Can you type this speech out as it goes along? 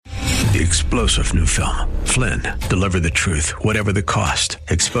The explosive new film, Flynn, deliver the truth, whatever the cost,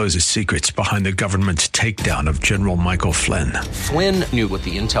 exposes secrets behind the government's takedown of General Michael Flynn. Flynn knew what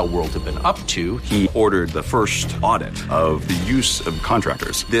the intel world had been up to. He ordered the first audit of the use of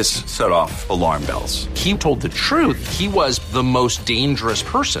contractors. This set off alarm bells. He told the truth. He was the most dangerous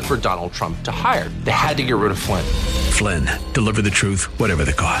person for Donald Trump to hire. They had to get rid of Flynn. Flynn, deliver the truth, whatever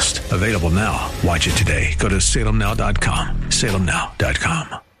the cost. Available now. Watch it today. Go to salemnow.com.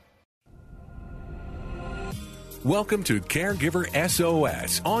 salemnow.com. Welcome to Caregiver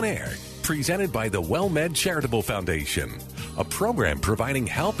SOS On Air, presented by the WellMed Charitable Foundation, a program providing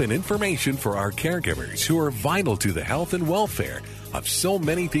help and information for our caregivers who are vital to the health and welfare of so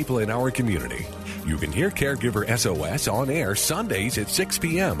many people in our community. You can hear Caregiver SOS on air Sundays at 6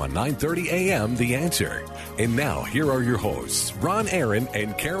 p.m. on 9:30 a.m. The Answer. And now, here are your hosts, Ron Aaron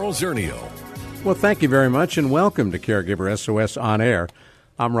and Carol Zernial. Well, thank you very much, and welcome to Caregiver SOS On Air.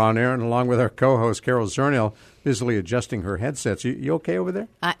 I'm Ron Aaron, along with our co-host, Carol Zernial, busily adjusting her headsets. You okay over there?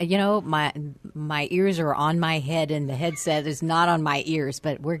 My ears are on my head, and the headset is not on my ears,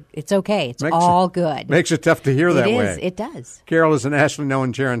 but it's okay. It's all good. Makes it tough to hear that way. It does. Carol is a nationally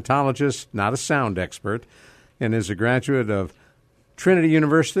known gerontologist, not a sound expert, and is a graduate of Trinity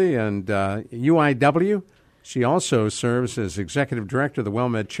University and UIW. She also serves as executive director of the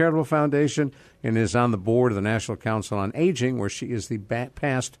WellMed Charitable Foundation and is on the board of the National Council on Aging, where she is the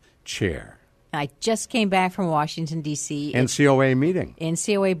past chair. I just came back from Washington, D.C. NCOA meeting.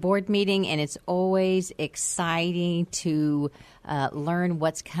 NCOA board meeting, and it's always exciting to learn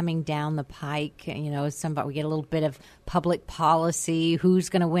what's coming down the pike. We get a little bit of public policy, who's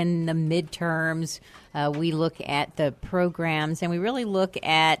going to win the midterms. We look at the programs, and we really look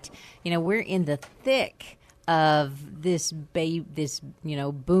at, we're in the thick of this baby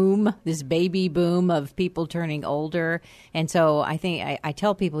boom of people turning older. And so I think I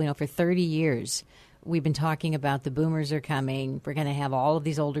tell people, for 30 years, we've been talking about the boomers are coming. We're going to have all of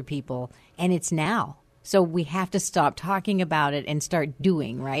these older people, and it's now. So we have to stop talking about it and start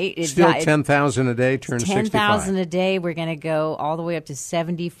doing, right? It's still 10,000 a day turns 65. 10,000 a day. We're going to go all the way up to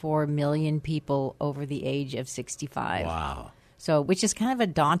 74 million people over the age of 65. Wow. So, which is kind of a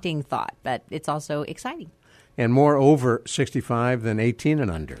daunting thought, but it's also exciting. And more over 65 than 18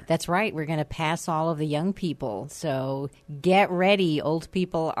 and under. That's right. We're going to pass all of the young people. So get ready. Old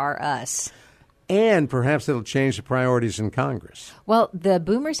people are us. And perhaps it'll change the priorities in Congress. Well, the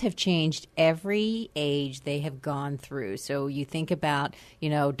boomers have changed every age they have gone through. So you think about,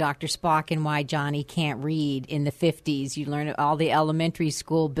 Dr. Spock and why Johnny can't read in the 50s. You learn all the elementary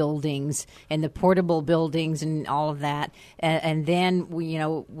school buildings and the portable buildings and all of that. And then,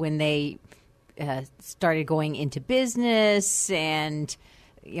 when they started going into business and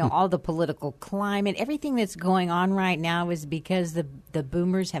all the political climate, everything that's going on right now is because the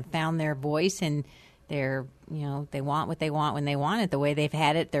boomers have found their voice, and they're they want what they want when they want it, the way they've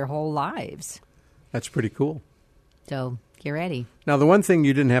had it their whole lives. That's pretty cool. So get ready. Now, the one thing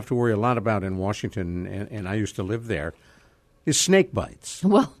you didn't have to worry a lot about in Washington, and I used to live there, is snake bites.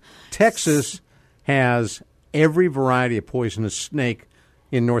 Well, Texas has every variety of poisonous snake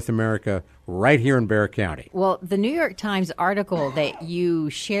in North America right here in Bexar County. Well, the New York Times article that you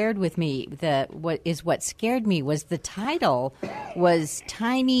shared with me, what scared me was the title was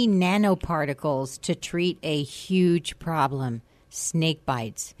Tiny Nanoparticles to Treat a Huge Problem, Snake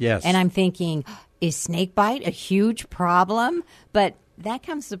Bites. Yes. And I'm thinking, is snake bite a huge problem? But that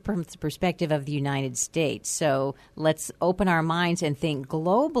comes from the perspective of the United States. So let's open our minds and think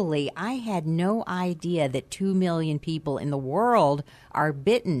globally. I had no idea that 2 million people in the world are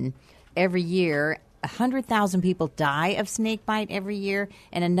bitten every year. 100,000 people die of snake bite every year,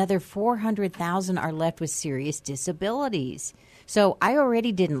 and another 400,000 are left with serious disabilities. So I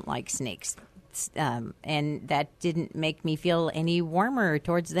already didn't like snakes. And that didn't make me feel any warmer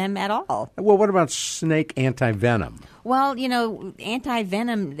towards them at all. Well, what about snake anti-venom? Well,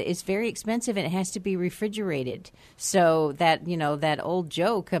 anti-venom is very expensive, and it has to be refrigerated. So that, that old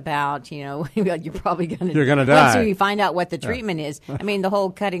joke about, you're probably going to die. Once you find out what the treatment is. I mean, the whole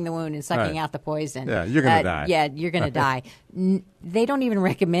cutting the wound and sucking out the poison. Yeah, you're going to die. Yeah, you're going to die. They don't even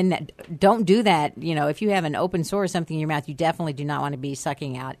recommend that. Don't do that. If you have an open sore or something in your mouth, you definitely do not want to be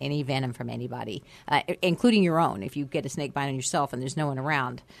sucking out any venom from anybody, including your own, if you get a snake bite on yourself and there's no one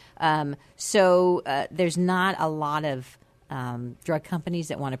around. So there's not a lot of drug companies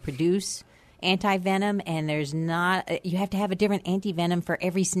that want to produce anti-venom, and there's not. You have to have a different anti-venom for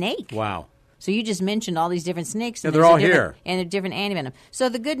every snake. Wow. So you just mentioned all these different snakes. Yeah, And they're there's all a different- here. And a different antivenom. So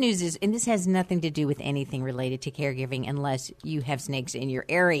the good news is, and this has nothing to do with anything related to caregiving unless you have snakes in your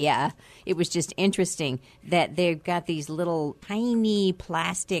area. It was just interesting that they've got these little tiny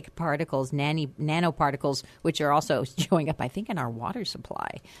plastic particles, nanoparticles, which are also showing up, I think, in our water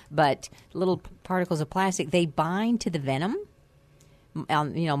supply. But little particles of plastic, they bind to the venom,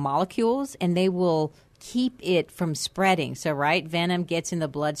 molecules, and they will keep it from spreading. So, right, venom gets in the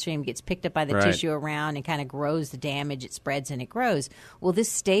bloodstream, gets picked up by the tissue around, and kind of grows the damage. It spreads and it grows. Well,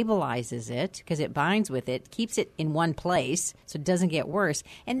 this stabilizes it because it binds with it, keeps it in one place so it doesn't get worse.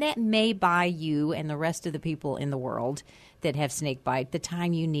 And that may buy you and the rest of the people in the world that have snake bite the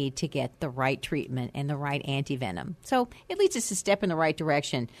time you need to get the right treatment and the right antivenom. So at least it's a step in the right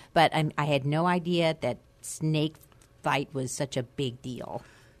direction. But I had no idea that snake bite was such a big deal.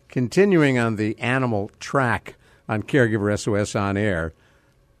 Continuing on the animal track on Caregiver SOS On Air,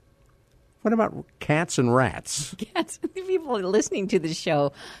 what about cats and rats? Cats. People are listening to the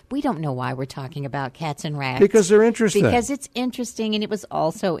show. We don't know why we're talking about cats and rats. Because they're interesting. Because it's interesting, and it was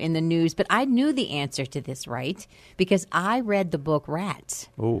also in the news. But I knew the answer to this, right? Because I read the book Rats.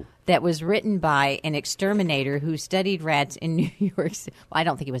 Oh. That was written by an exterminator who studied rats in New York City. Well, I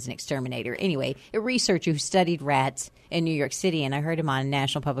don't think he was an exterminator. Anyway, a researcher who studied rats in New York City, and I heard him on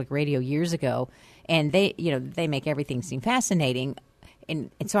National Public Radio years ago. And they make everything seem fascinating. And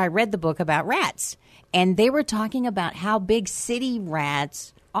so I read the book about rats, and they were talking about how big city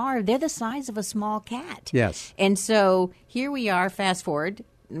rats are. They're the size of a small cat. Yes. And so here we are, fast forward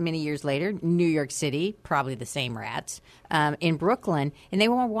many years later, New York City, probably the same rats, in Brooklyn, and they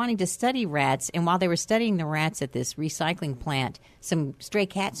were wanting to study rats. And while they were studying the rats at this recycling plant, some stray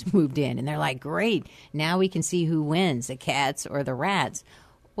cats moved in, and they're like, great, now we can see who wins, the cats or the rats.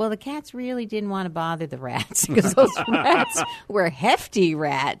 Well, the cats really didn't want to bother the rats because those rats were hefty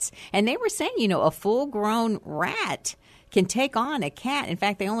rats. And they were saying, a full-grown rat can take on a cat. In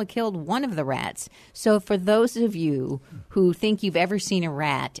fact, they only killed one of the rats. So for those of you who think you've ever seen a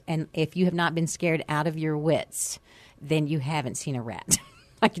rat, and if you have not been scared out of your wits, then you haven't seen a rat.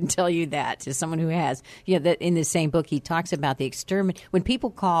 I can tell you that as someone who has. That in the same book, he talks about the exterminate. When people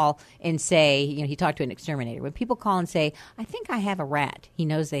call and say, he talked to an exterminator. When people call and say, I think I have a rat, he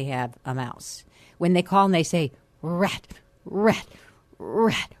knows they have a mouse. When they call and they say, rat, rat,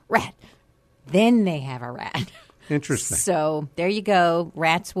 rat, rat, then they have a rat. Interesting. So there you go.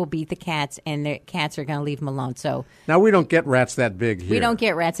 Rats will beat the cats, and the cats are going to leave them alone. So now we don't get rats that big here. We don't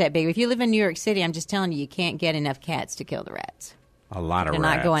get rats that big. If you live in New York City, I'm just telling you can't get enough cats to kill the rats. A lot of They're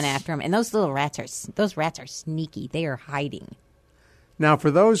rats. not going after them. And those rats are sneaky. They are hiding. Now,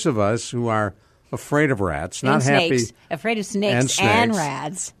 for those of us who are afraid of rats, not and happy. Snakes, afraid of snakes and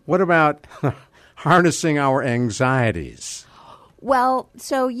rats. What about harnessing our anxieties? Well,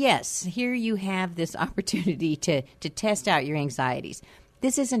 so yes, here you have this opportunity to test out your anxieties.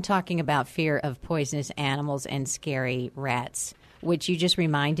 This isn't talking about fear of poisonous animals and scary rats, which you just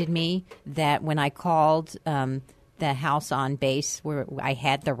reminded me that when I called the house on base where I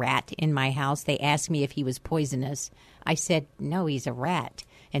had the rat in my house, they asked me if he was poisonous. I said, no, he's a rat.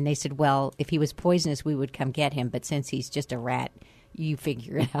 And they said, well, if he was poisonous, we would come get him. But since he's just a rat, you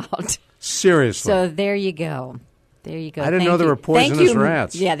figure it out. Seriously. So there you go. There you go. I didn't know there were poisonous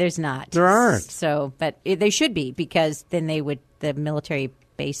rats. Yeah, there's not. There aren't. So, but they should be, because then the military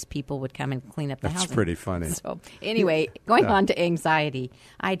base people would come and clean up the house. That's pretty funny. So anyway, going on to anxiety,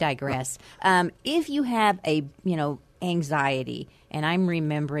 I digress. If you have anxiety, and I'm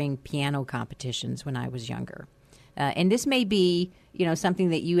remembering piano competitions when I was younger, and this may be something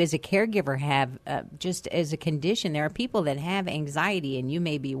that you as a caregiver have just as a condition. There are people that have anxiety, and you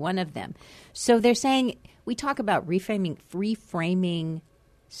may be one of them. So they're saying, we talk about reframing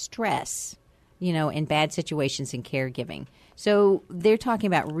stress, in bad situations in caregiving. So they're talking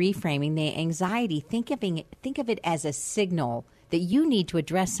about reframing the anxiety. Think of it as a signal that you need to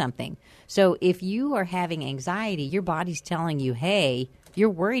address something. So if you are having anxiety, your body's telling you, hey, you're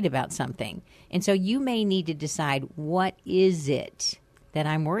worried about something. And so you may need to decide, what is it that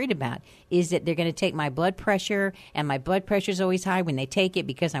I'm worried about? Is it they're going to take my blood pressure, and my blood pressure is always high when they take it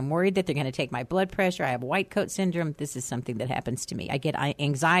because I'm worried that they're going to take my blood pressure? I have white coat syndrome. This is something that happens to me. I get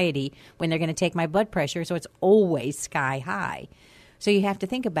anxiety when they're going to take my blood pressure, so it's always sky high. So you have to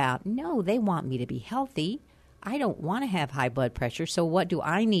think about, no, they want me to be healthy. I don't want to have high blood pressure, so what do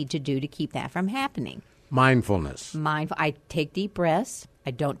I need to do to keep that from happening? Mindfulness. I take deep breaths.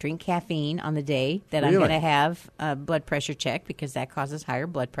 I don't drink caffeine on the day that Really? I'm going to have a blood pressure check, because that causes higher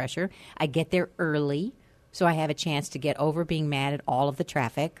blood pressure. I get there early, so I have a chance to get over being mad at all of the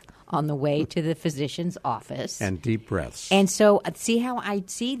traffic on the way to the physician's office. And deep breaths. And so see how I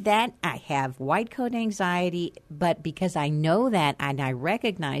see that? I have white coat anxiety, but because I know that and I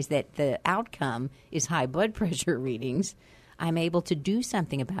recognize that the outcome is high blood pressure readings, I'm able to do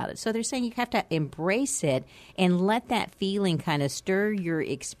something about it. So they're saying you have to embrace it and let that feeling kind of stir your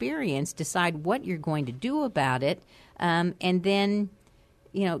experience, decide what you're going to do about it, and then,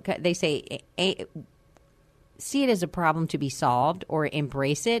 they say see it as a problem to be solved, or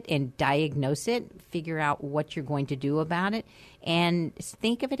embrace it and diagnose it, figure out what you're going to do about it, and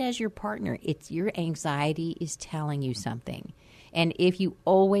think of it as your partner. It's your anxiety is telling you something. And if you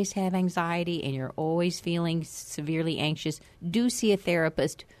always have anxiety and you're always feeling severely anxious, do see a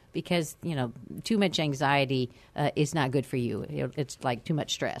therapist, because, too much anxiety is not good for you. It's like too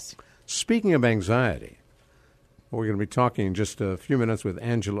much stress. Speaking of anxiety, we're going to be talking in just a few minutes with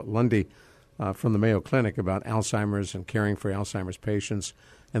Angela Lundy from the Mayo Clinic about Alzheimer's and caring for Alzheimer's patients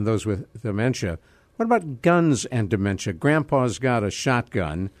and those with dementia. What about guns and dementia? Grandpa's got a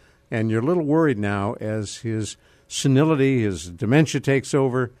shotgun, and you're a little worried now as his senility, his dementia takes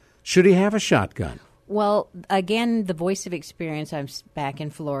over. Should he have a shotgun? Well, again, the voice of experience. I'm back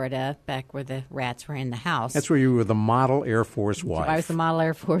in Florida, back where the rats were in the house. That's where you were the model Air Force wife. I was the model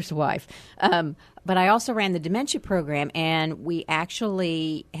Air Force wife. But I also ran the dementia program, and we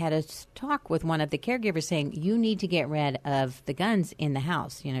actually had a talk with one of the caregivers saying, you need to get rid of the guns in the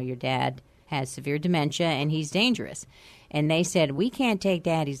house. Your dad has severe dementia, and he's dangerous. And they said, we can't take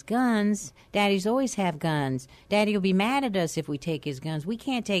Daddy's guns. Daddy's always have guns. Daddy will be mad at us if we take his guns. We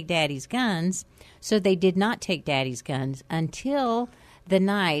can't take Daddy's guns. So they did not take Daddy's guns until the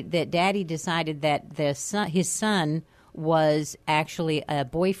night that Daddy decided that his son was actually a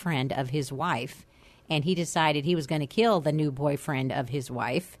boyfriend of his wife. And he decided he was going to kill the new boyfriend of his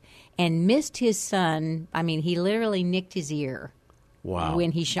wife and missed his son. I mean, he literally nicked his ear. Wow.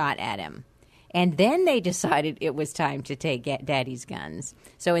 When he shot at him. And then they decided it was time to take Daddy's guns.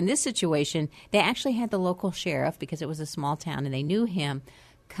 So in this situation, they actually had the local sheriff, because it was a small town and they knew him,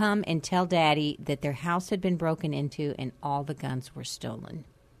 come and tell Daddy that their house had been broken into and all the guns were stolen.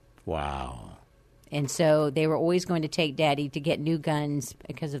 Wow. And so they were always going to take Daddy to get new guns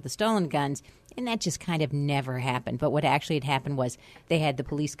because of the stolen guns, and that just kind of never happened. But what actually had happened was they had the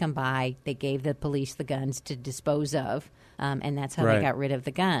police come by, they gave the police the guns to dispose of, and that's how they got rid of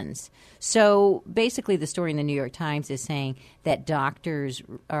the guns. So basically the story in the New York Times is saying that doctors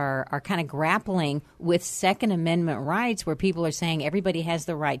are kind of grappling with Second Amendment rights, where people are saying everybody has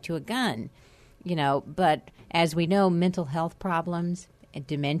the right to a gun. But as we know, mental health problems,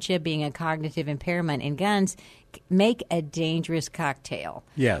 dementia being a cognitive impairment, and guns make a dangerous cocktail.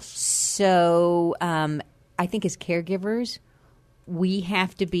 Yes. So I think as caregivers, we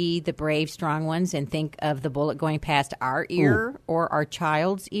have to be the brave, strong ones and think of the bullet going past our ear or our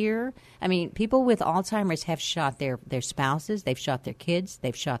child's ear. I mean, people with Alzheimer's have shot their spouses, they've shot their kids,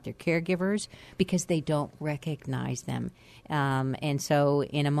 they've shot their caregivers because they don't recognize them. And so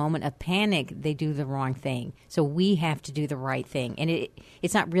in a moment of panic, they do the wrong thing. So we have to do the right thing. And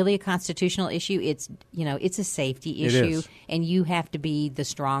it's not really a constitutional issue. It's a safety issue. And you have to be the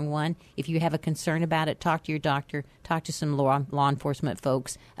strong one. If you have a concern about it, talk to your doctor, talk to some law enforcement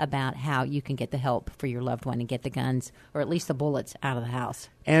folks about how you can get the help for your loved one and get the guns, or at least the bullets, out of the house.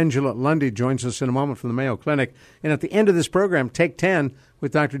 Angela Lundy joins us in a moment from the Mayo Clinic. And at the end of this program, Take 10,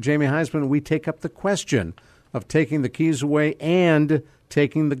 with Dr. Jamie Heisman, we take up the question of taking the keys away and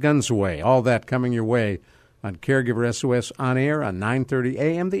taking the guns away. All that coming your way on Caregiver SOS On Air on 9:30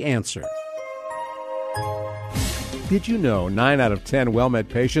 a.m. The Answer. Did you know 9 out of 10 WellMed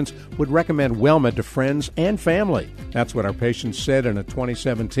patients would recommend WellMed to friends and family? That's what our patients said in a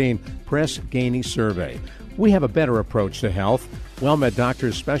 2017 Press Ganey survey. We have a better approach to health. WellMed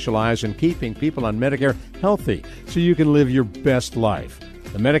doctors specialize in keeping people on Medicare healthy so you can live your best life.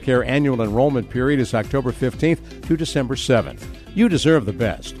 The Medicare annual enrollment period is October 15th to December 7th. You deserve the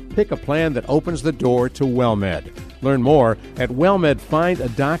best. Pick a plan that opens the door to WellMed. Learn more at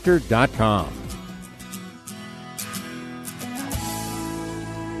wellmedfindadoctor.com.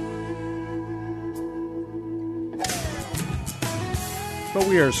 But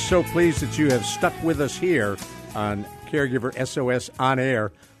we are so pleased that you have stuck with us here on Caregiver SOS On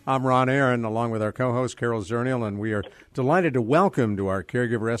Air. I'm Ron Aaron, along with our co-host Carol Zernial, and we are delighted to welcome to our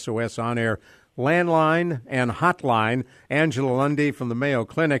Caregiver SOS On Air landline and hotline Angela Lundy from the Mayo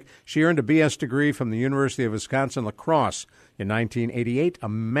Clinic. She earned a B.S. degree from the University of Wisconsin-La Crosse in 1988, a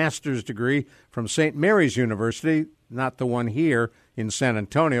master's degree from St. Mary's University, not the one here in San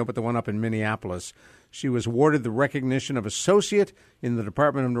Antonio, but the one up in Minneapolis. She was awarded the recognition of Associate in the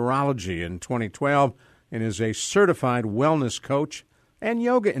Department of Neurology in 2012 and is a certified wellness coach, and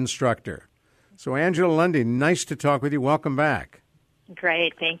yoga instructor. So, Angela Lundy, nice to talk with you. Welcome back.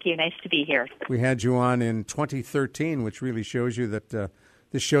 Great. Thank you. Nice to be here. We had you on in 2013, which really shows you that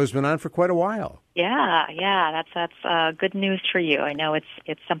this show's been on for quite a while. Yeah. That's good news for you. I know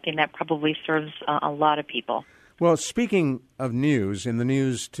it's something that probably serves a lot of people. Well, speaking of news, in the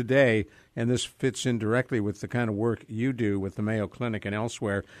news today, and this fits in directly with the kind of work you do with the Mayo Clinic and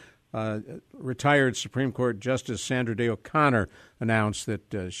elsewhere, retired Supreme Court Justice Sandra Day O'Connor announced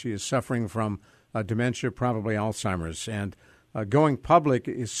that she is suffering from dementia, probably Alzheimer's. And going public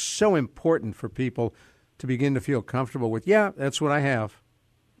is so important for people to begin to feel comfortable with, yeah, that's what I have.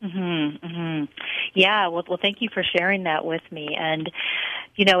 Yeah, well, thank you for sharing that with me. And,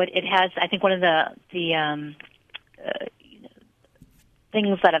 it has, I think one of the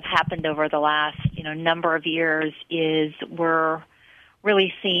things that have happened over the last, number of years is we're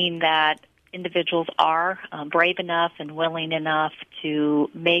really seeing that individuals are brave enough and willing enough to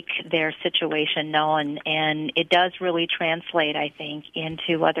make their situation known, and it does really translate, I think,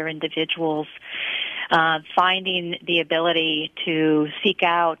 into other individuals finding the ability to seek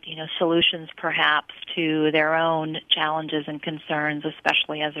out, solutions perhaps to their own challenges and concerns,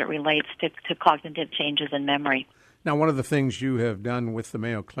 especially as it relates to cognitive changes in memory. Now, one of the things you have done with the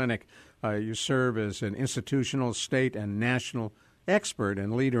Mayo Clinic, you serve as an institutional, state, and national expert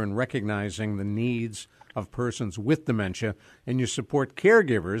and leader in recognizing the needs of persons with dementia, and you support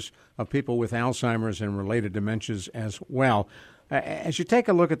caregivers of people with Alzheimer's and related dementias as well. As you take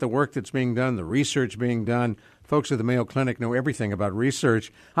a look at the work that's being done, the research being done, folks at the Mayo Clinic know everything about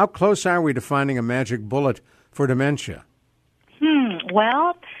research. How close are we to finding a magic bullet for dementia?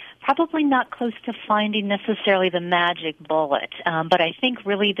 Well, probably not close to finding necessarily the magic bullet, but I think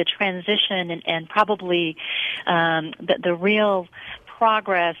really the transition and probably the real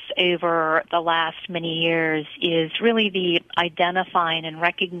progress over the last many years is really the identifying and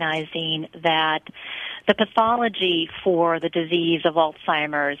recognizing that the pathology for the disease of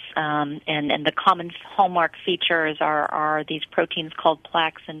Alzheimer's and the common hallmark features are these proteins called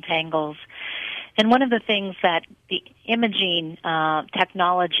plaques and tangles. And one of the things that the imaging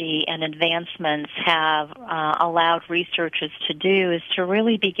technology and advancements have allowed researchers to do is to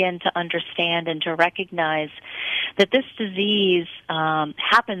really begin to understand and to recognize that this disease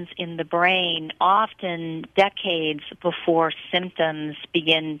happens in the brain often decades before symptoms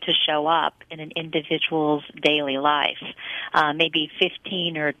begin to show up in an individual's daily life, maybe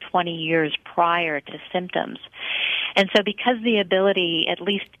 15 or 20 years prior to symptoms. And so because the ability, at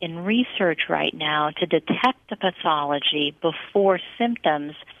least in research right now, to detect the pathology before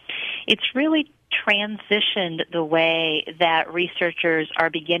symptoms, it's really transitioned the way that researchers are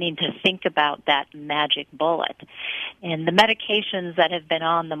beginning to think about that magic bullet. And the medications that have been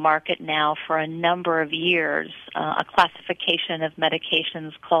on the market now for a number of years, a classification of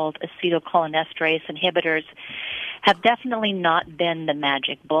medications called acetylcholinesterase inhibitors, have definitely not been the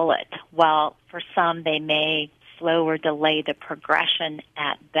magic bullet. While for some they may slow or delay the progression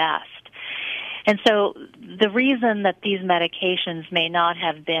at best. And so the reason that these medications may not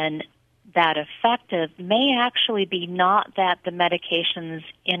have been that effective may actually be not that the medications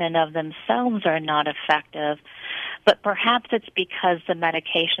in and of themselves are not effective, but perhaps it's because the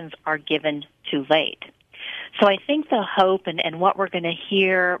medications are given too late. So I think the hope and what we're going to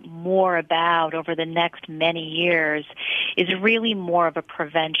hear more about over the next many years is really more of a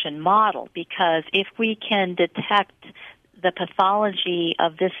prevention model, because if we can detect the pathology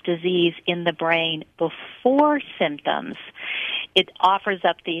of this disease in the brain before symptoms, it offers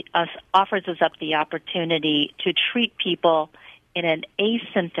us up the opportunity to treat people in an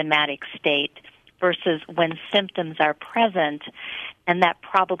asymptomatic state versus when symptoms are present, and that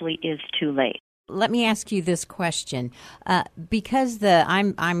probably is too late. Let me ask you this question, because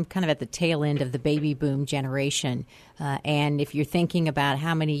I'm kind of at the tail end of the baby boom generation, and if you're thinking about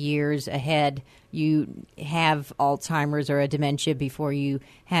how many years ahead you have Alzheimer's or a dementia before you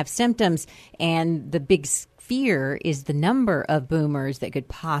have symptoms, and the big fear is the number of boomers that could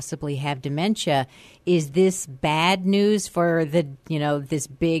possibly have dementia. Is this bad news for this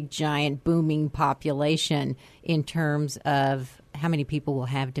big giant booming population in terms of how many people will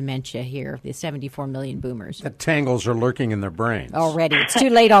have dementia here, the 74 million boomers? The tangles are lurking in their brains. Already. It's too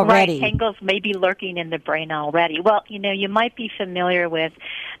late already. Right, tangles may be lurking in the brain already. Well, you might be familiar with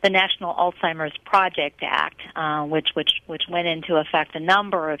the National Alzheimer's Project Act, which went into effect a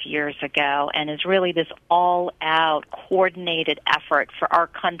number of years ago and is really this all-out coordinated effort for our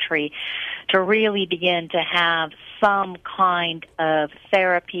country to really begin to have some kind of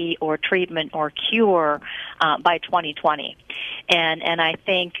therapy or treatment or cure by 2020. And I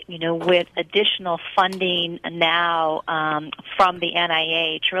think, with additional funding now from the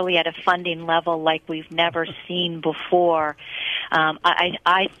NIH, really at a funding level like we've never seen before,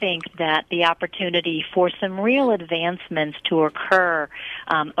 I think that the opportunity for some real advancements to occur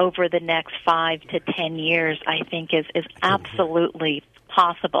over the next 5 to 10 years, I think is absolutely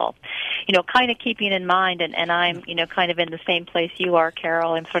possible. Kind of keeping in mind, and I'm, kind of in the same place you are,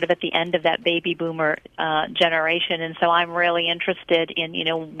 Carol. I'm sort of at the end of that baby boomer generation, and so I'm really interested in,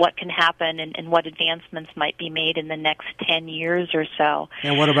 what can happen and what advancements might be made in the next 10 years or so.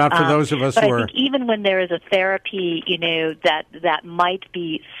 And what about for those of us who are... I think even when there is a therapy, that might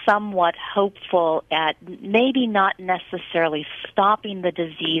be somewhat hopeful at maybe not necessarily stopping the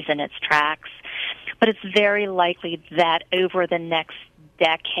disease in its tracks, but it's very likely that over the next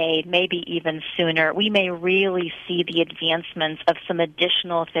decade, maybe even sooner, we may really see the advancements of some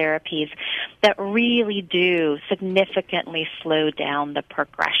additional therapies that really do significantly slow down the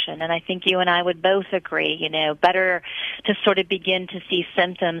progression. And I think you and I would both agree, better to sort of begin to see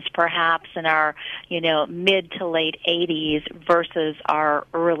symptoms perhaps in our, mid to late 80s versus our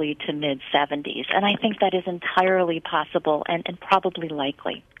early to mid 70s. And I think that is entirely possible and probably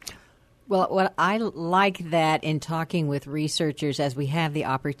likely. Well, what I like that in talking with researchers, as we have the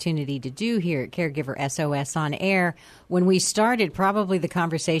opportunity to do here at Caregiver SOS on Air, when we started probably the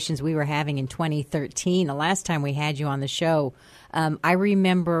conversations we were having in 2013, the last time we had you on the show, I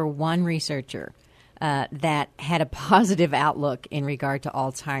remember one researcher that had a positive outlook in regard to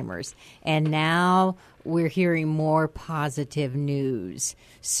Alzheimer's. And now we're hearing more positive news.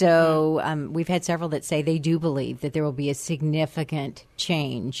 So we've had several that say they do believe that there will be a significant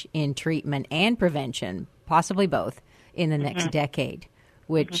change in treatment and prevention, possibly both, in the next decade,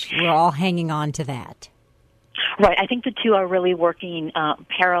 which we're all hanging on to that. Right. I think the two are really working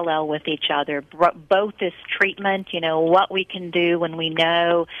parallel with each other. Both is treatment, what we can do when we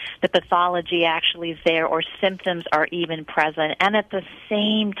know the pathology actually is there or symptoms are even present. And at the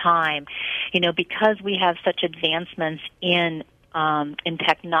same time, because we have such advancements in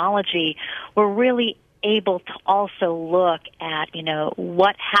technology, we're really able to also look at,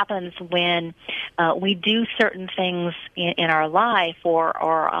 what happens when we do certain things in our life or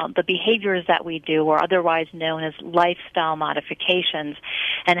the behaviors that we do, or otherwise known as lifestyle modifications,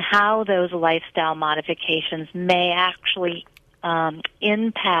 and how those lifestyle modifications may actually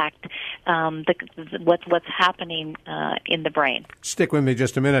impact what's happening in the brain. Stick with me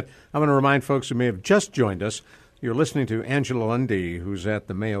just a minute. I'm going to remind folks who may have just joined us, you're listening to Angela Lundy, who's at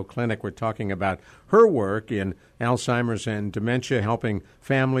the Mayo Clinic. We're talking about her work in Alzheimer's and dementia, helping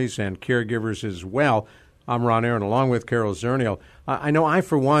families and caregivers as well. I'm Ron Aaron, along with Carol Zernial. I know I,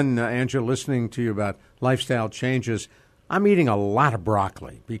 for one, Angela, listening to you about lifestyle changes, I'm eating a lot of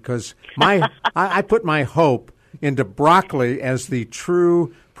broccoli because I put my hope into broccoli as the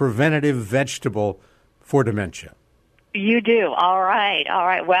true preventative vegetable for dementia. You do. All right.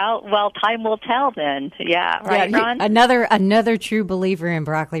 Well, time will tell then. Yeah. Right, Ron? Another true believer in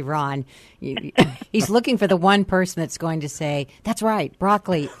broccoli, Ron. He's looking for the one person that's going to say, that's right,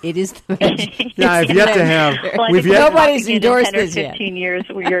 broccoli, it is the vegetable. Yeah, I've yet to have. Well, nobody's endorsed this yet. 15 years,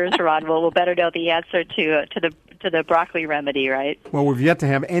 Ron. Well, we'll better know the answer to the broccoli remedy, right? Well, we've yet to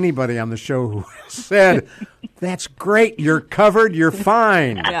have anybody on the show who said, that's great, you're covered, you're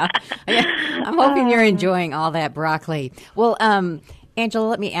fine. Yeah. I'm hoping you're enjoying all that broccoli. Well, Angela,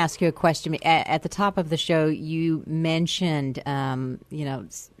 let me ask you a question. At the top of the show, you mentioned,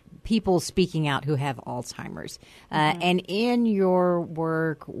 people speaking out who have Alzheimer's. And in your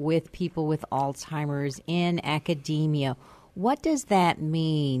work with people with Alzheimer's in academia, what does that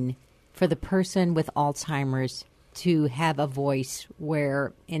mean for the person with Alzheimer's to have a voice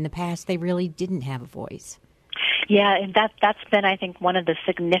where in the past they really didn't have a voice? Yeah, and that's been, I think, one of the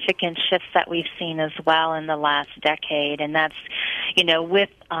significant shifts that we've seen as well in the last decade, and that's, with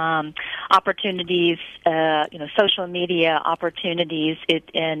opportunities, social media opportunities, it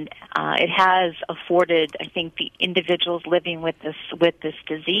has afforded, I think, the individuals living with this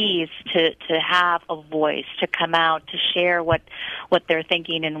disease to have a voice, to come out, to share what they're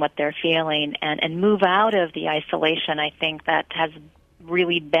thinking and what they're feeling, and move out of the isolation. I think that has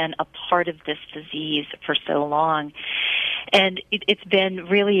really been a part of this disease for so long. And it's been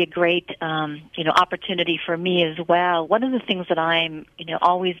really a great, opportunity for me as well. One of the things that I'm,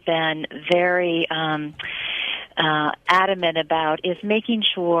 always been very adamant about is making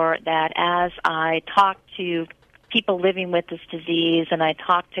sure that as I talk to people living with this disease and I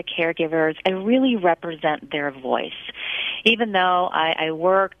talk to caregivers, I really represent their voice. even though I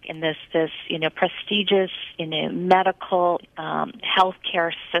work in this prestigious medical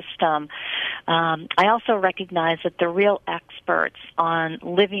healthcare system, I also recognize that the real experts on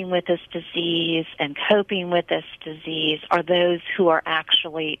living with this disease and coping with this disease are those who are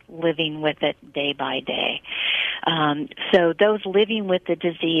actually living with it day by day. So those living with the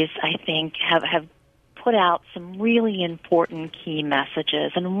disease, I think, have put out some really important key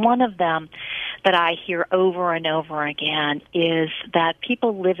messages. And one of them that I hear over and over again is that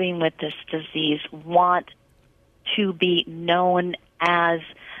people living with this disease want to be known as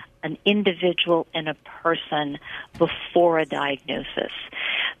an individual and a person before a diagnosis.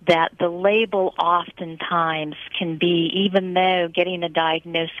 That the label oftentimes can be, even though getting a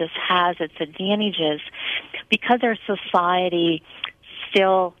diagnosis has its advantages, because our society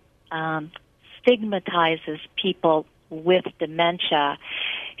still stigmatizes people with dementia,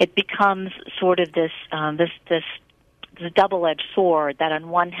 it becomes sort of this double-edged sword that on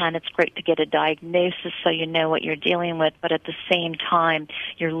one hand it's great to get a diagnosis so you know what you're dealing with, but at the same time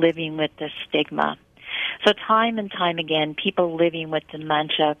you're living with this stigma. So time and time again, people living with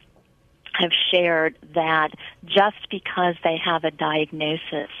dementia have shared that just because they have a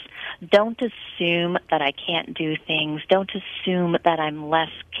diagnosis, don't assume that I can't do things. Don't assume that I'm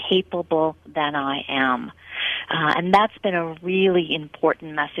less capable than I am. And that's been a really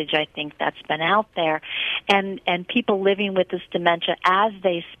important message, I think, that's been out there. And people living with this dementia, as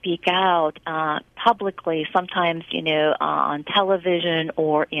they speak out publicly, sometimes, on television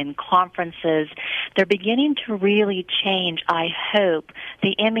or in conferences, they're beginning to really change, I hope,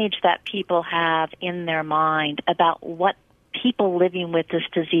 the image that people have in their mind about what people living with this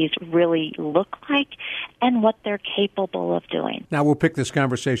disease really look like and what they're capable of doing. Now, we'll pick this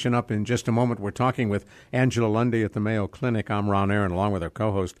conversation up in just a moment. We're talking with Angela Lundy at the Mayo Clinic. I'm Ron Aaron, along with our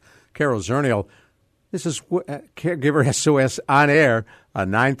co-host, Carol Zernial. This is Caregiver SOS on air,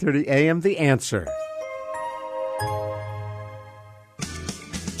 9:30 a.m. The Answer.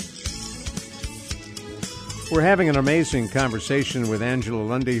 We're having an amazing conversation with Angela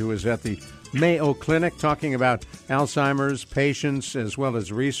Lundy, who is at the Mayo Clinic, talking about Alzheimer's, patients, as well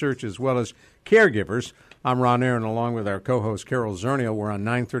as research, as well as caregivers. I'm Ron Aaron, along with our co-host, Carol Zernial. We're on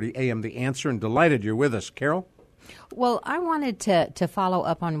 9:30 a.m. The Answer, and delighted you're with us. Carol? Well, I wanted to follow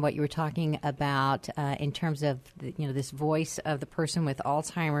up on what you were talking about in terms of this voice of the person with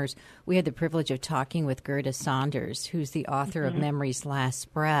Alzheimer's. We had the privilege of talking with Gerda Saunders, who's the author of Memory's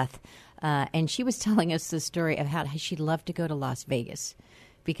Last Breath, and she was telling us the story of how she loved to go to Las Vegas,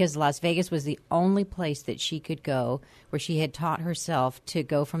 because Las Vegas was the only place that she could go where she had taught herself to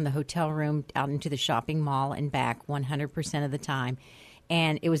go from the hotel room out into the shopping mall and back 100% of the time.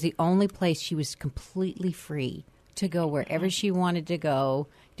 And it was the only place she was completely free to go wherever she wanted to go,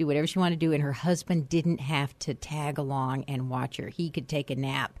 do whatever she wanted to do, and her husband didn't have to tag along and watch her. He could take a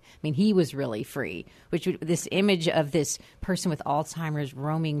nap. I mean, he was really free, this image of this person with Alzheimer's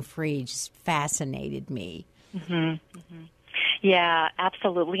roaming free just fascinated me. Mm-hmm. Mm-hmm. Yeah,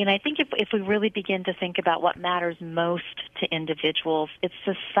 absolutely. And I think if we really begin to think about what matters most to individuals, it's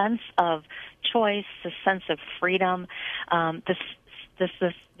the sense of choice, the sense of freedom,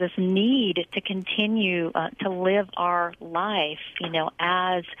 this need to continue to live our life,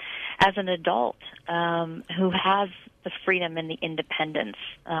 as an adult who has the freedom and the independence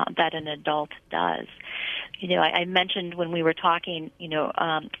that an adult does. I mentioned when we were talking,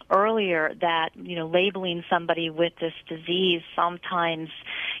 earlier that, labeling somebody with this disease sometimes,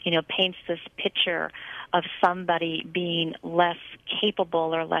 paints this picture of somebody being less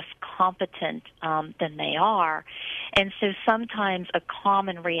capable or less competent than they are. And so sometimes a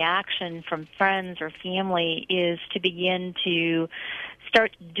common reaction from friends or family is to begin to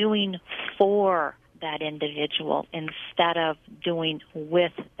start doing for that individual instead of doing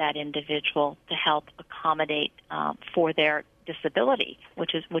with that individual to help accommodate for their disability,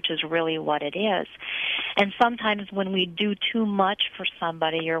 which is really what it is. And sometimes when we do too much for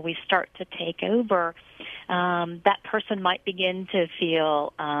somebody or we start to take over, that person might begin to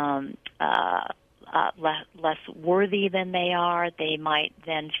feel less worthy than they are. They might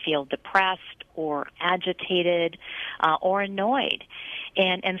then feel depressed or agitated or annoyed.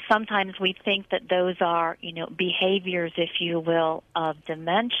 And sometimes we think that those are, behaviors, if you will, of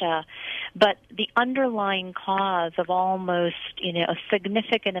dementia. But the underlying cause of almost, a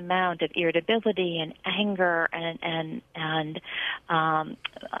significant amount of irritability and anger and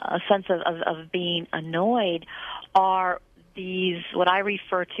a sense of being annoyed are these, what I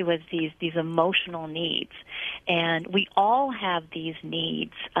refer to as these emotional needs. And we all have these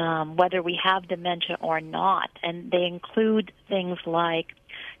needs, whether we have dementia or not. And they include things like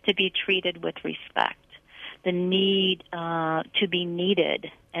to be treated with respect, the need to be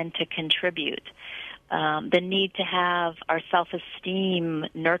needed and to contribute, the need to have our self-esteem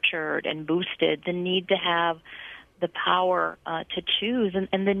nurtured and boosted, the need to have the power to choose,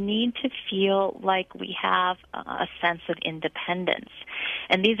 and the need to feel like we have a sense of independence.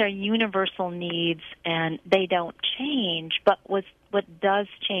 And these are universal needs, and they don't change. But what does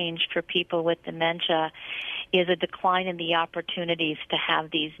change for people with dementia is a decline in the opportunities to have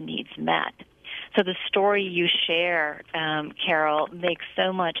these needs met. So the story you share, Carol, makes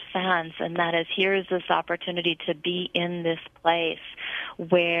so much sense, and that is, here's this opportunity to be in this place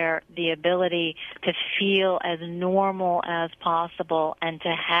where the ability to feel as normal as possible and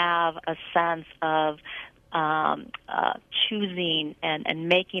to have a sense of choosing and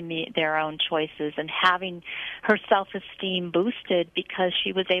making their own choices, and having her self-esteem boosted because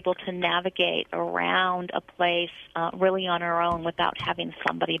she was able to navigate around a place really on her own without having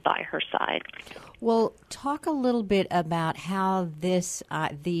somebody by her side. Well, talk a little bit about how these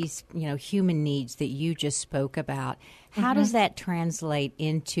human needs that you just spoke about, how does that translate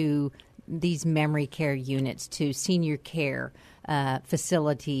into these memory care units, to senior care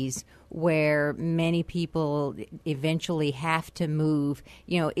facilities where many people eventually have to move?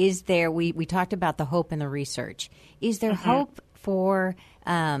 Is there, we talked about the hope in the research. Is there hope for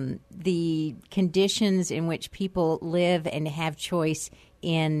the conditions in which people live and have choice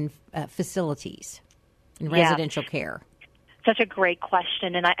in facilities, in residential care? Such a great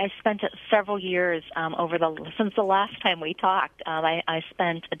question, and I spent several years since the last time we talked. I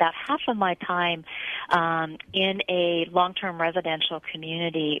spent about half of my time in a long-term residential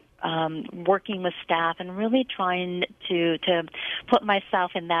community, working with staff and really trying to put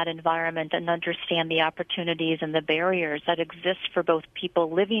myself in that environment and understand the opportunities and the barriers that exist for both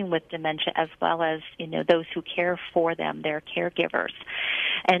people living with dementia as well as those who care for them, their caregivers.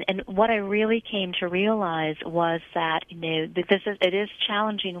 And what I really came to realize was that it is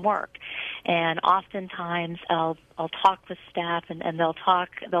challenging work, and oftentimes I'll talk with staff and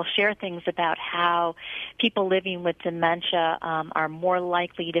they'll share things about how people living with dementia are more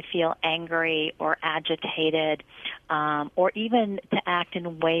likely to feel angry or agitated, or even to act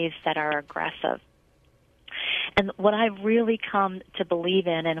in ways that are aggressive. And what I've really come to believe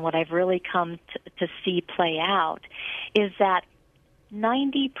in, and what I've really come to see play out, is that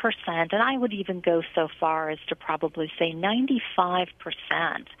 90%, and I would even go so far as to probably say 95%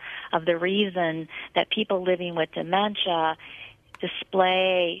 of the reason that people living with dementia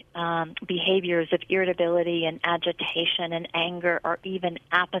display behaviors of irritability and agitation and anger or even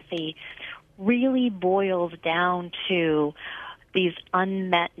apathy really boils down to these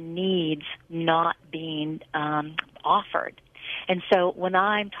unmet needs not being offered. And so when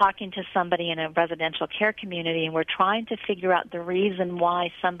I'm talking to somebody in a residential care community and we're trying to figure out the reason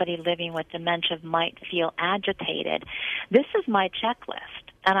why somebody living with dementia might feel agitated, this is my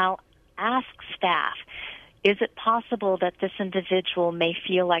checklist. And I'll ask staff, is it possible that this individual may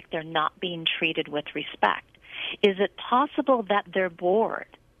feel like they're not being treated with respect? Is it possible that they're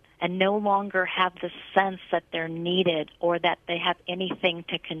bored and no longer have the sense that they're needed or that they have anything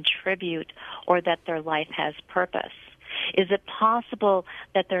to contribute or that their life has purpose? Is it possible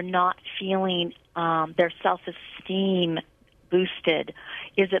that they're not feeling their self-esteem boosted?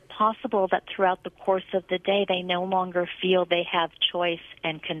 Is it possible that throughout the course of the day they no longer feel they have choice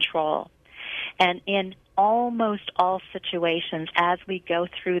and control? And in almost all situations, as we go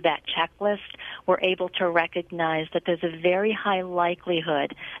through that checklist, we're able to recognize that there's a very high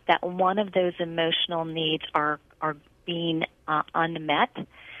likelihood that one of those emotional needs are being unmet.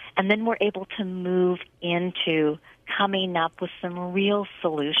 And then we're able to move into coming up with some real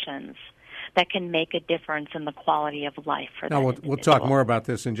solutions that can make a difference in the quality of life for them. Now, we'll talk more about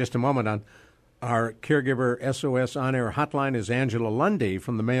this in just a moment. On our Caregiver SOS on-air hotline is Angela Lundy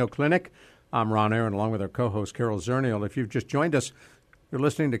from the Mayo Clinic. I'm Ron Aaron, along with our co-host Carol Zernial. If you've just joined us, you're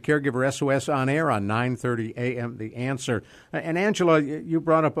listening to Caregiver SOS on air on 9:30 a.m. The Answer. And Angela, you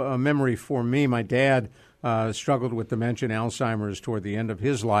brought up a memory for me. My dad struggled with dementia and Alzheimer's toward the end of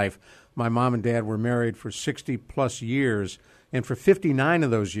his life. My mom and dad were married for 60-plus years, and for 59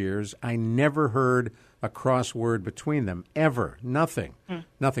 of those years, I never heard a cross word between them, ever. Nothing.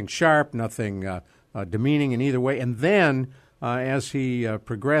 Nothing sharp, nothing demeaning in either way. And then, as he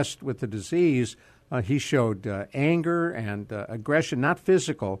progressed with the disease, he showed anger and aggression, not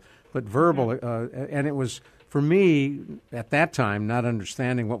physical, but verbal. And it was, for me, at that time, not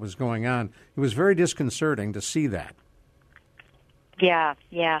understanding what was going on, it was very disconcerting to see that. Yeah.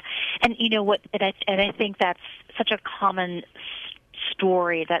 And you know what? And I think that's such a common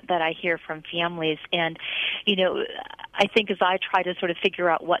story that I hear from families. And, I think as I try to sort of figure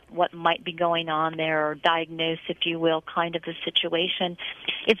out what might be going on there, or diagnose, if you will, kind of the situation,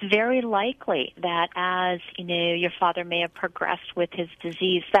 it's very likely that as, your father may have progressed with his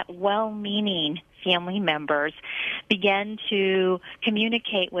disease, that well-meaning family members began to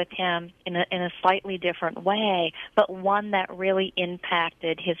communicate with him in a slightly different way, but one that really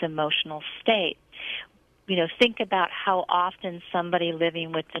impacted his emotional state. Think about how often somebody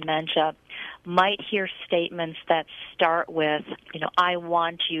living with dementia might hear statements that start with, I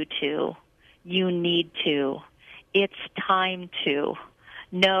want you to, you need to, it's time to,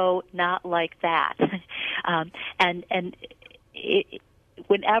 no, not like that.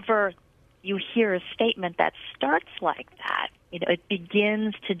 Whenever you hear a statement that starts like that, it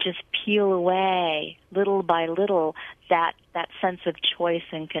begins to just peel away little by little that sense of choice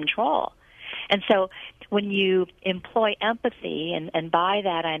and control. And so when you employ empathy, and by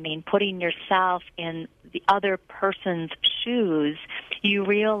that I mean putting yourself in the other person's shoes, you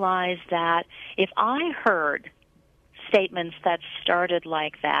realize that if I heard statements that started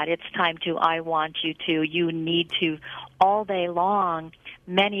like that, it's time to, I want you to, you need to, all day long,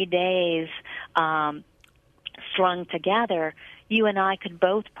 many days strung together, you and I could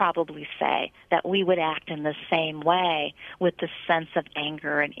both probably say that we would act in the same way with the sense of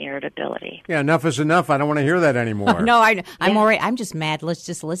anger and irritability. Yeah, enough is enough. I don't want to hear that anymore. No, I'm all right. I'm just mad.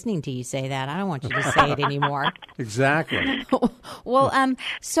 Just listening to you say that. I don't want you to say it anymore. Exactly. Well,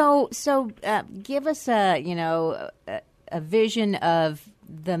 so give us a vision of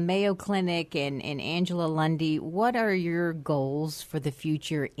the Mayo Clinic and Angela Lundy. What are your goals for the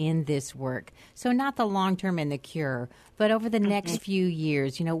future in this work? So not the long term and the cure, but over the next few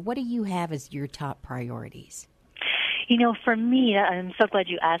years, what do you have as your top priorities? For me, I'm so glad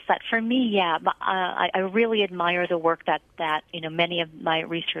you asked that. For me, I really admire the work that many of my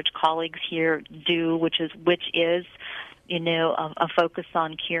research colleagues here do, which is a focus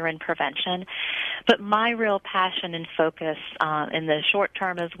on cure and prevention. But my real passion and focus in the short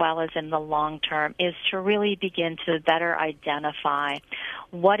term as well as in the long term is to really begin to better identify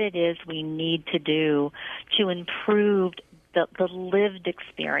what it is we need to do to improve the lived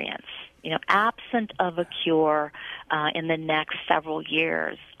experience. Absent of a cure in the next several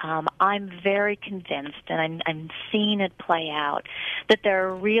years, I'm very convinced, and I'm seeing it play out, that there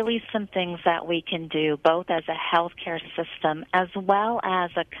are really some things that we can do, both as a healthcare system as well as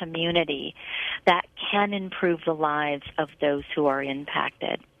a community, that can improve the lives of those who are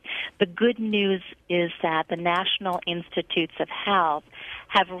impacted. The good news is that the National Institutes of Health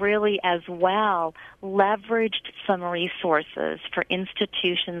have really as well leveraged some resources for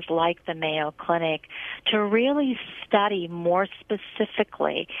institutions like the Mayo Clinic to really study more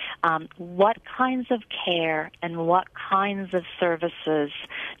specifically what kinds of care and what kinds of services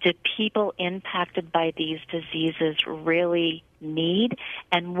do people impacted by these diseases really need,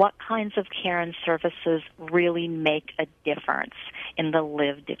 and what kinds of care and services really make a difference in the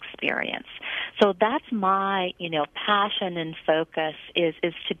lived experience. So that's my, passion and focus is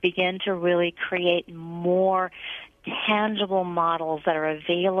to begin to really create more tangible models that are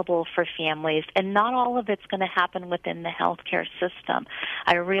available for families, and not all of it's going to happen within the healthcare system.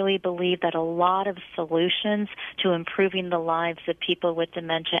 I really believe that a lot of solutions to improving the lives of people with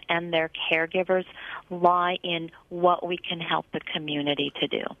dementia and their caregivers lie in what we can help the community to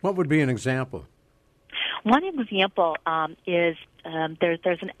do. What would be an example? One example is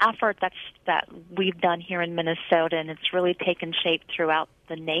there's an effort that we've done here in Minnesota, and it's really taken shape throughout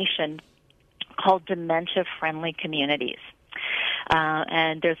the nation, called dementia-friendly communities.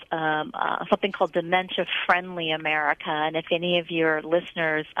 And there's something called Dementia Friendly America. And if any of your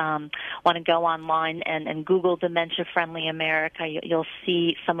listeners want to go online and Google Dementia Friendly America, you'll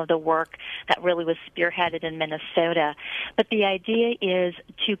see some of the work that really was spearheaded in Minnesota. But the idea is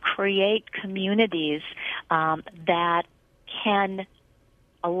to create communities that can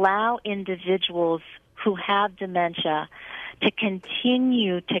allow individuals who have dementia to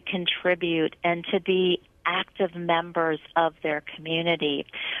continue to contribute and to be active members of their community.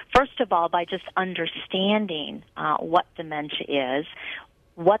 First of all, by just understanding what dementia is,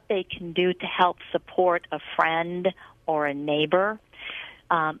 what they can do to help support a friend or a neighbor.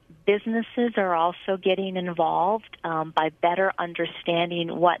 Businesses are also getting involved by better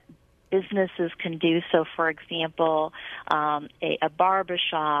understanding what businesses can do. So, for example, a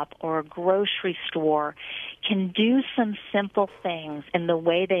barbershop or a grocery store can do some simple things in the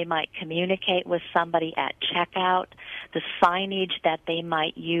way they might communicate with somebody at checkout, the signage that they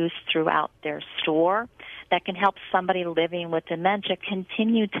might use throughout their store that can help somebody living with dementia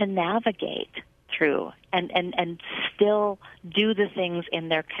continue to navigate through and still do the things in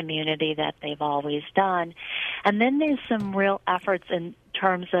their community that they've always done. And then there's some real efforts in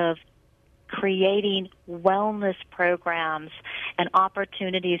terms of creating wellness programs and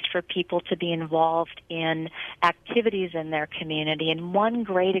opportunities for people to be involved in activities in their community. And one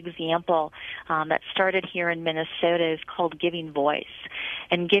great example that started here in Minnesota is called Giving Voice.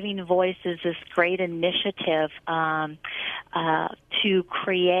 And Giving Voice is this great initiative to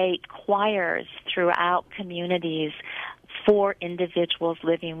create choirs throughout communities for individuals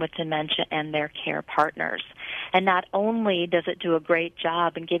living with dementia and their care partners. And not only does it do a great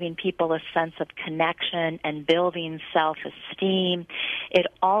job in giving people a sense of connection and building self-esteem, it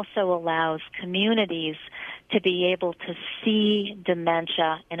also allows communities to be able to see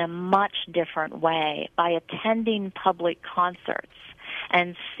dementia in a much different way by attending public concerts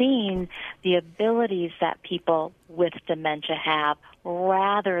and seeing the abilities that people with dementia have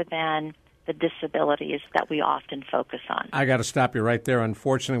rather than the disabilities that we often focus on. I got to stop you right there.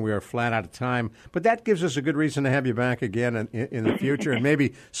 Unfortunately, we are flat out of time, but that gives us a good reason to have you back again in the future, and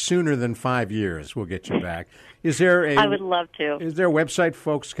maybe sooner than 5 years we'll get you back. Is there I would love to. Is there a website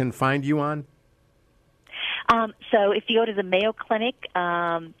folks can find you on? So if you go to the Mayo Clinic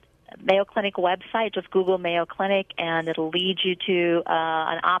website, just Google Mayo Clinic, and it'll lead you to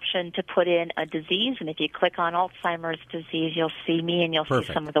an option to put in a disease. And if you click on Alzheimer's disease, you'll see me and you'll see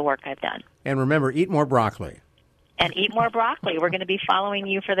some of the work I've done. And remember, eat more broccoli. And eat more broccoli. We're going to be following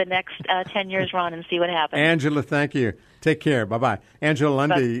you for the next 10 years, Ron, and see what happens. Angela, thank you. Take care. Bye-bye. Angela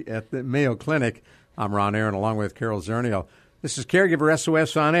Lundy at the Mayo Clinic. I'm Ron Aaron, along with Carol Zernial. This is Caregiver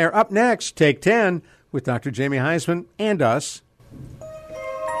SOS On Air. Up next, Take 10 with Dr. Jamie Heisman and us.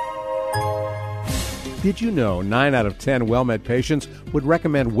 Did you know 9 out of 10 WellMed patients would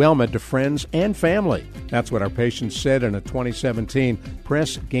recommend WellMed to friends and family? That's what our patients said in a 2017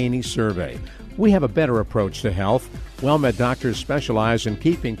 Press Ganey survey. We have a better approach to health. WellMed doctors specialize in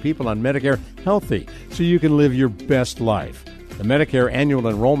keeping people on Medicare healthy so you can live your best life. The Medicare annual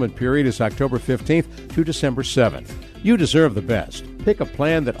enrollment period is October 15th through December 7th. You deserve the best. Pick a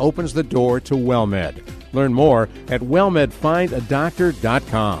plan that opens the door to WellMed. Learn more at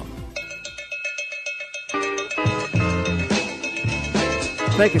wellmedfindadoctor.com.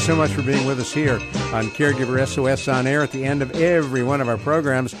 Thank you so much for being with us here on Caregiver SOS On Air. At the end of every one of our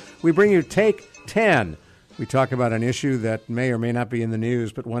programs, we bring you Take 10. We talk about an issue that may or may not be in the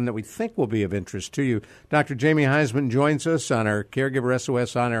news, but one that we think will be of interest to you. Dr. Jamie Heisman joins us on our Caregiver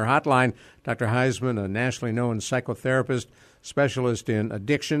SOS On Air hotline. Dr. Heisman, a nationally known psychotherapist, specialist in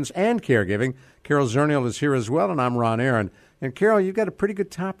addictions and caregiving. Carol Zernial is here as well, and I'm Ron Aaron. And, Carol, you've got a pretty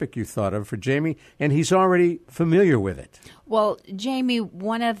good topic you thought of for Jamie, and he's already familiar with it. Well, Jamie,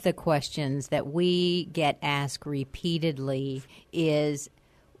 one of the questions that we get asked repeatedly is,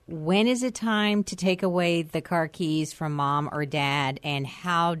 when is it time to take away the car keys from mom or dad, and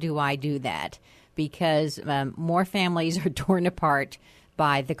how do I do that? Because more families are torn apart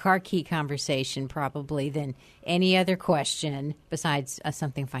by the car key conversation probably than any other question besides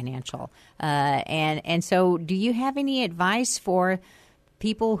something financial. And so do you have any advice for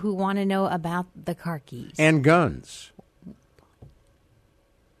people who want to know about the car keys? And guns.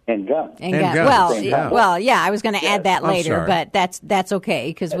 And guns. And guns. Well, yeah, I was going to add that later, but that's okay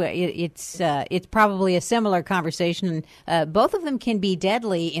because it's probably a similar conversation. Both of them can be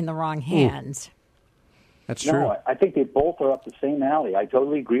deadly in the wrong hands. That's true. No, I think they both are up the same alley. I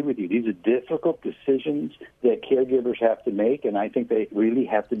totally agree with you. These are difficult decisions that caregivers have to make, and I think they really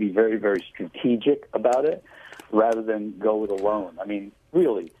have to be very, very strategic about it rather than go it alone. I mean,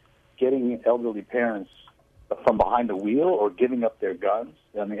 really, getting elderly parents from behind the wheel or giving up their guns,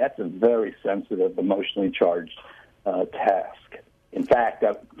 I mean, that's a very sensitive, emotionally charged task. In fact,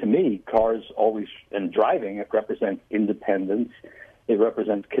 to me, cars always, and driving, it represents independence. It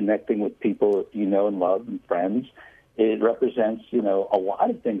represents connecting with people you know and love and friends. It represents, a lot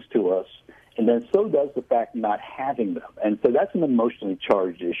of things to us. And then so does the fact of not having them. And so that's an emotionally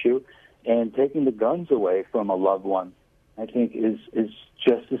charged issue. And taking the guns away from a loved one, I think, is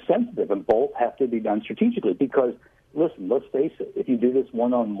just as sensitive. And both have to be done strategically because, listen, let's face it, if you do this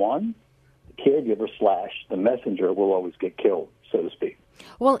one-on-one, the caregiver / the messenger will always get killed, so to speak.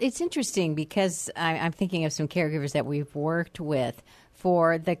 Well, it's interesting because I'm thinking of some caregivers that we've worked with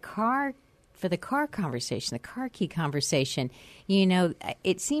for the car conversation, the car key conversation.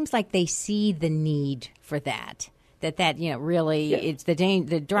 It seems like they see the need for that really yes. It's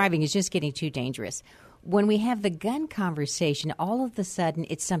the driving is just getting too dangerous. When we have the gun conversation, all of a sudden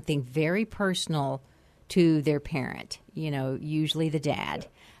it's something very personal to their parent, usually the dad.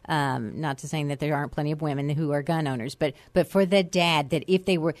 Not to saying that there aren't plenty of women who are gun owners, but for the dad, that if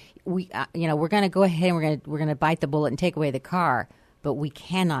they were, we're going to go ahead and we're going to bite the bullet and take away the car, but we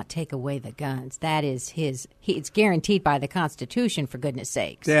cannot take away the guns. That is it's guaranteed by the Constitution, for goodness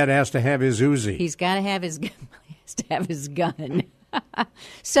sakes. Dad has to have his Uzi. He's got to have his gun. Thank you,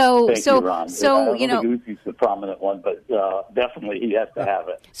 Ron. I don't think Uzi's the prominent one, but definitely he has to have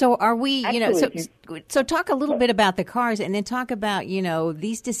it. So are we, so talk a little bit about the cars, and then talk about,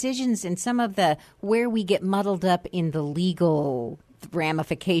 these decisions and some of where we get muddled up in the legal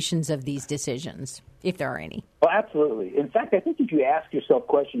ramifications of these decisions, if there are any. Well, absolutely. In fact, I think if you ask yourself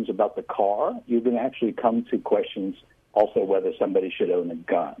questions about the car, you're going to actually come to questions also whether somebody should own a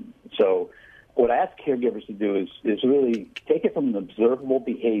gun. So what I ask caregivers to do is really take it from an observable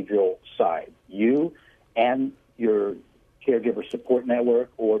behavioral side. You and your caregiver support network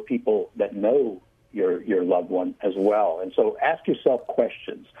or people that know your loved one as well. And so ask yourself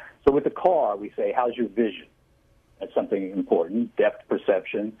questions. So with the car, we say, how's your vision? That's something important. Depth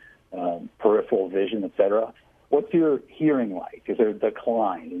perception, peripheral vision, et cetera. What's your hearing like? Is there a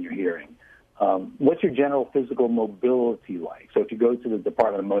decline in your hearing? What's your general physical mobility like? So if you go to the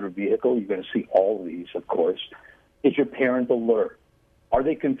Department of Motor Vehicle, you're going to see all of these, of course. Is your parent alert? Are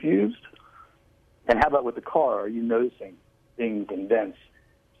they confused? And how about with the car? Are you noticing things and dents?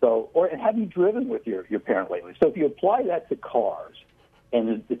 And have you driven with your parent lately? So if you apply that to cars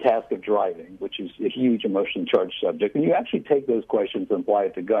and the task of driving, which is a huge emotionally charged subject, and you actually take those questions and apply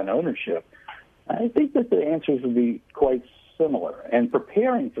it to gun ownership, I think that the answers would be quite similar. And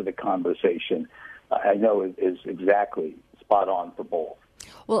preparing for the conversation, I know, is exactly spot on for both.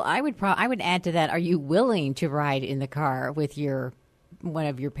 Well, I would add to that: are you willing to ride in the car with one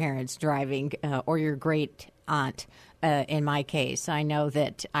of your parents driving, or your great aunt? In my case, I know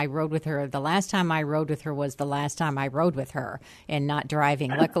that I rode with her. The last time I rode with her was the last time I rode with her, and not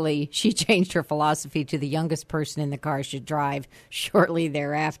driving. Luckily, she changed her philosophy to the youngest person in the car should drive shortly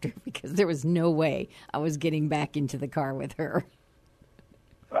thereafter, because there was no way I was getting back into the car with her.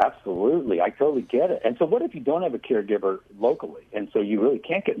 Absolutely. I totally get it. And so what if you don't have a caregiver locally, and so you really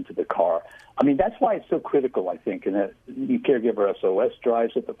can't get into the car? I mean, that's why it's so critical, I think, and that Caregiver SOS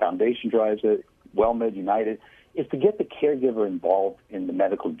drives it, the Foundation drives it, WellMed United, is to get the caregiver involved in the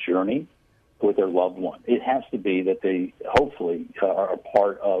medical journey with their loved one. It has to be that they hopefully are a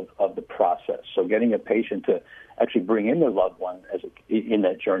part of the process. So getting a patient to actually bring in their loved one in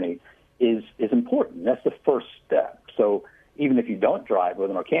that journey is important. That's the first step. So even if you don't drive with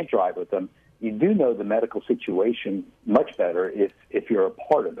them or can't drive with them, you do know the medical situation much better if you're a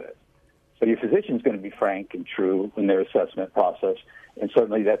part of it. So your physician's going to be frank and true in their assessment process, and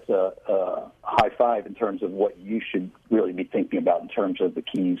certainly that's a high five in terms of what you should really be thinking about in terms of the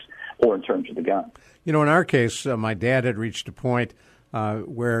keys or in terms of the gun. In our case, my dad had reached a point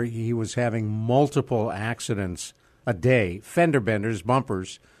where he was having multiple accidents a day, fender benders,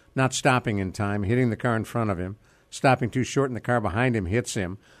 bumpers, not stopping in time, hitting the car in front of him, stopping too short and the car behind him hits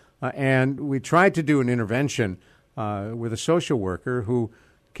him. And we tried to do an intervention with a social worker who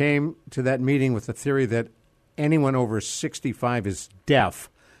came to that meeting with the theory that anyone over 65 is deaf.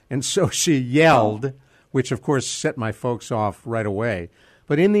 And so she yelled, which, of course, set my folks off right away.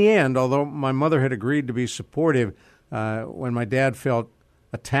 But in the end, although my mother had agreed to be supportive, when my dad felt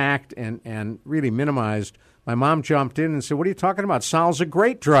attacked and really minimized, my mom jumped in and said, "What are you talking about? Sal's a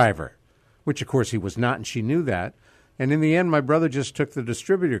great driver," which, of course, he was not, and she knew that. And in the end, my brother just took the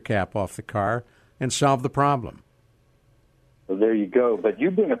distributor cap off the car and solved the problem. So there you go. But you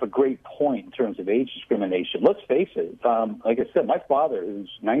bring up a great point in terms of age discrimination. Let's face it. Like I said, my father, who's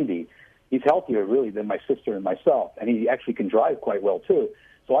 90, he's healthier really than my sister and myself, and he actually can drive quite well too.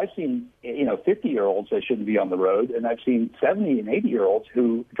 So I've seen 50-year-olds that shouldn't be on the road, and I've seen 70 and 80-year-olds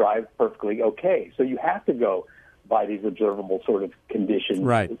who drive perfectly okay. So you have to go by these observable sort of conditions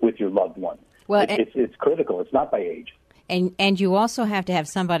with your loved one. Well, it's critical. It's not by age. And you also have to have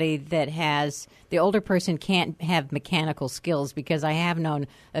somebody that has – the older person can't have mechanical skills, because I have known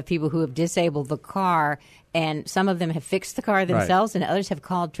of people who have disabled the car, and some of them have fixed the car themselves, and others have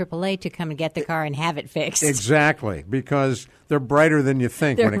called AAA to come and get the car and have it fixed. Exactly, because they're brighter than you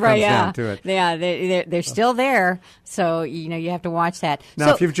think when it comes down to it. Yeah, they're still there, so you have to watch that.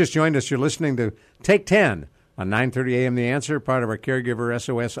 Now, if you've just joined us, you're listening to Take 10. On 9:30 a.m. The Answer, part of our Caregiver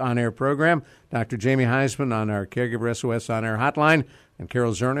SOS on-air program. Dr. Jamie Heisman on our Caregiver SOS on-air hotline, and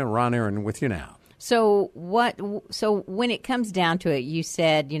Carol Zerna and Ron Aaron with you now. So when it comes down to it, you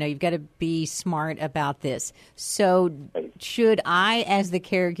said, you've got to be smart about this. So should I, as the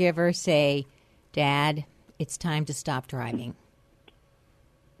caregiver, say, "Dad, it's time to stop driving"?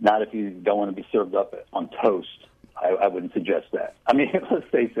 Not if you don't want to be served up on toast. I wouldn't suggest that. I mean, let's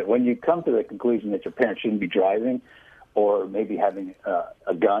face it, when you come to the conclusion that your parents shouldn't be driving or maybe having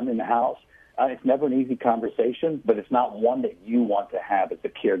a gun in the house, it's never an easy conversation, but it's not one that you want to have as a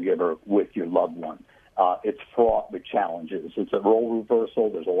caregiver with your loved one. It's fraught with challenges. It's a role reversal.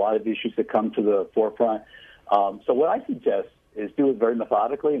 There's a lot of issues that come to the forefront. So what I suggest is do it very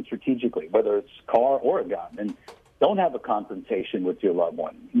methodically and strategically, whether it's a car or a gun. And don't have a confrontation with your loved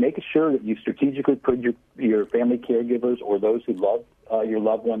one. Make sure that you strategically put your family caregivers or those who love your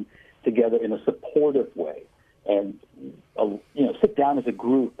loved one together in a supportive way. And, sit down as a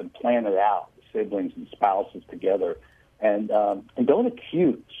group and plan it out, siblings and spouses together. And don't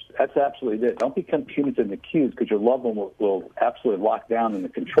accuse. That's absolutely it. Don't become punitive and accuse, because your loved one will absolutely lock down in the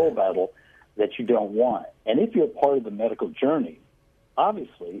control battle that you don't want. And if you're part of the medical journey,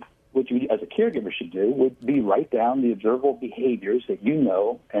 obviously, what you as a caregiver should do would be write down the observable behaviors that you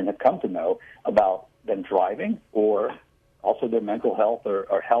know and have come to know about them driving, or also their mental health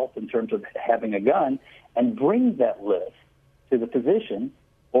or health in terms of having a gun, and bring that list to the physician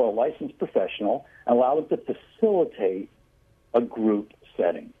or a licensed professional and allow them to facilitate a group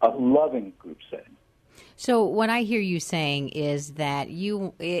setting, a loving group setting. So what I hear you saying is that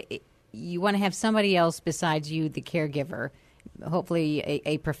you want to have somebody else besides you, the caregiver, hopefully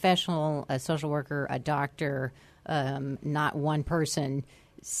a professional, a social worker, a doctor, not one person,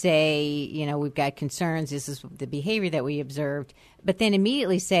 say, we've got concerns, this is the behavior that we observed, but then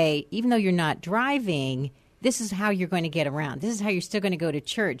immediately say, even though you're not driving, this is how you're going to get around. This is how you're still going to go to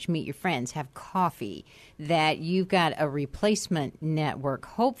church, meet your friends, have coffee, that you've got a replacement network,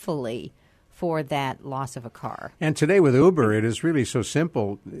 hopefully, for that loss of a car. And today with Uber, it is really so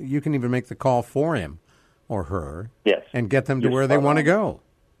simple. You can even make the call for him or her, yes, and get them to where they want to go.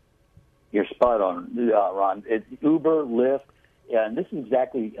 You're spot on, Ron. Uber, Lyft, and this is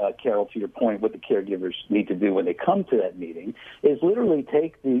exactly, Carol, to your point, what the caregivers need to do when they come to that meeting is literally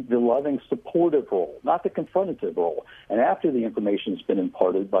take the loving, supportive role, not the confrontative role. And after the information has been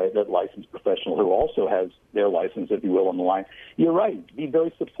imparted by that licensed professional who also has their license, if you will, on the line, you're right. Be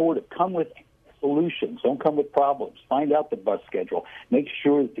very supportive. Come with solutions. Don't come with problems. Find out the bus schedule. Make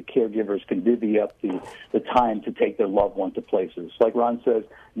sure that the caregivers can divvy up the time to take their loved one to places. Like Ron says,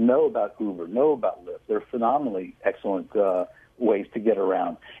 know about Uber, know about Lyft. They're phenomenally excellent ways to get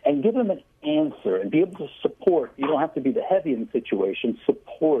around. And give them an answer and be able to support. You don't have to be the heavy in the situation.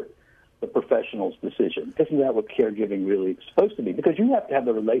 Support the professional's decision. Isn't that what caregiving really is supposed to be? Because you have to have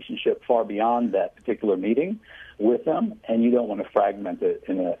the relationship far beyond that particular meeting with them, and you don't want to fragment it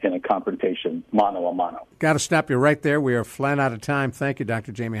in a confrontation mano a mano. Got to stop you right there. We are flat out of time. Thank you,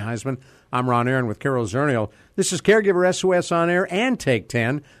 Dr. Jamie Heisman. I'm Ron Aaron with Carol Zernial. This is Caregiver SOS On Air and Take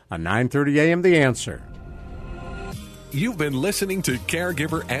 10 on 9:30 a.m. The Answer. You've been listening to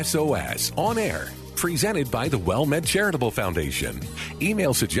Caregiver SOS On Air, presented by the WellMed Charitable Foundation.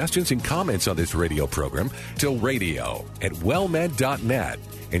 Email suggestions and comments on this radio program to radio@wellmed.net.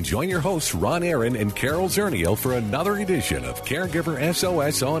 And join your hosts, Ron Aaron and Carol Zernial, for another edition of Caregiver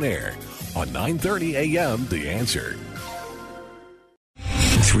SOS On Air on 9:30 a.m. The Answer.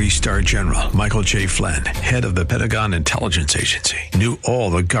 3-star General Michael J. Flynn, head of the Pentagon Intelligence Agency, knew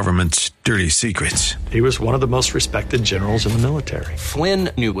all the government's dirty secrets. He was one of the most respected generals in the military. Flynn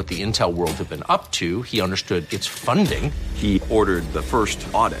knew what the intel world had been up to. He understood its funding. He ordered the first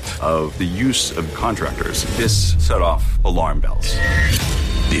audit of the use of contractors. This set off alarm bells.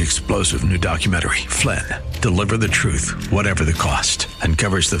 The explosive new documentary, Flynn, Deliver the Truth, Whatever the Cost,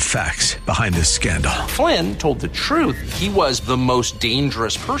 uncovers the facts behind this scandal. Flynn told the truth. He was the most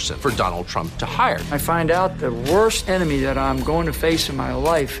dangerous person for Donald Trump to hire. I find out the worst enemy that I'm going to face in my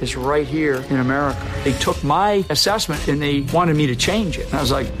life is right here in America. They took my assessment and they wanted me to change it. And I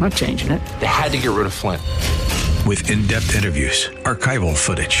was like, I'm not changing it. They had to get rid of Flynn. With in-depth interviews, archival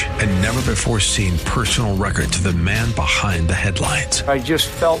footage, and never-before-seen personal records of the man behind the headlines. I just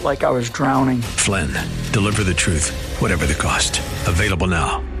felt like I was drowning. Flynn, Deliver the Truth, Whatever the Cost. Available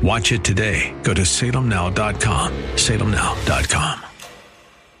now. Watch it today. Go to salemnow.com. salemnow.com.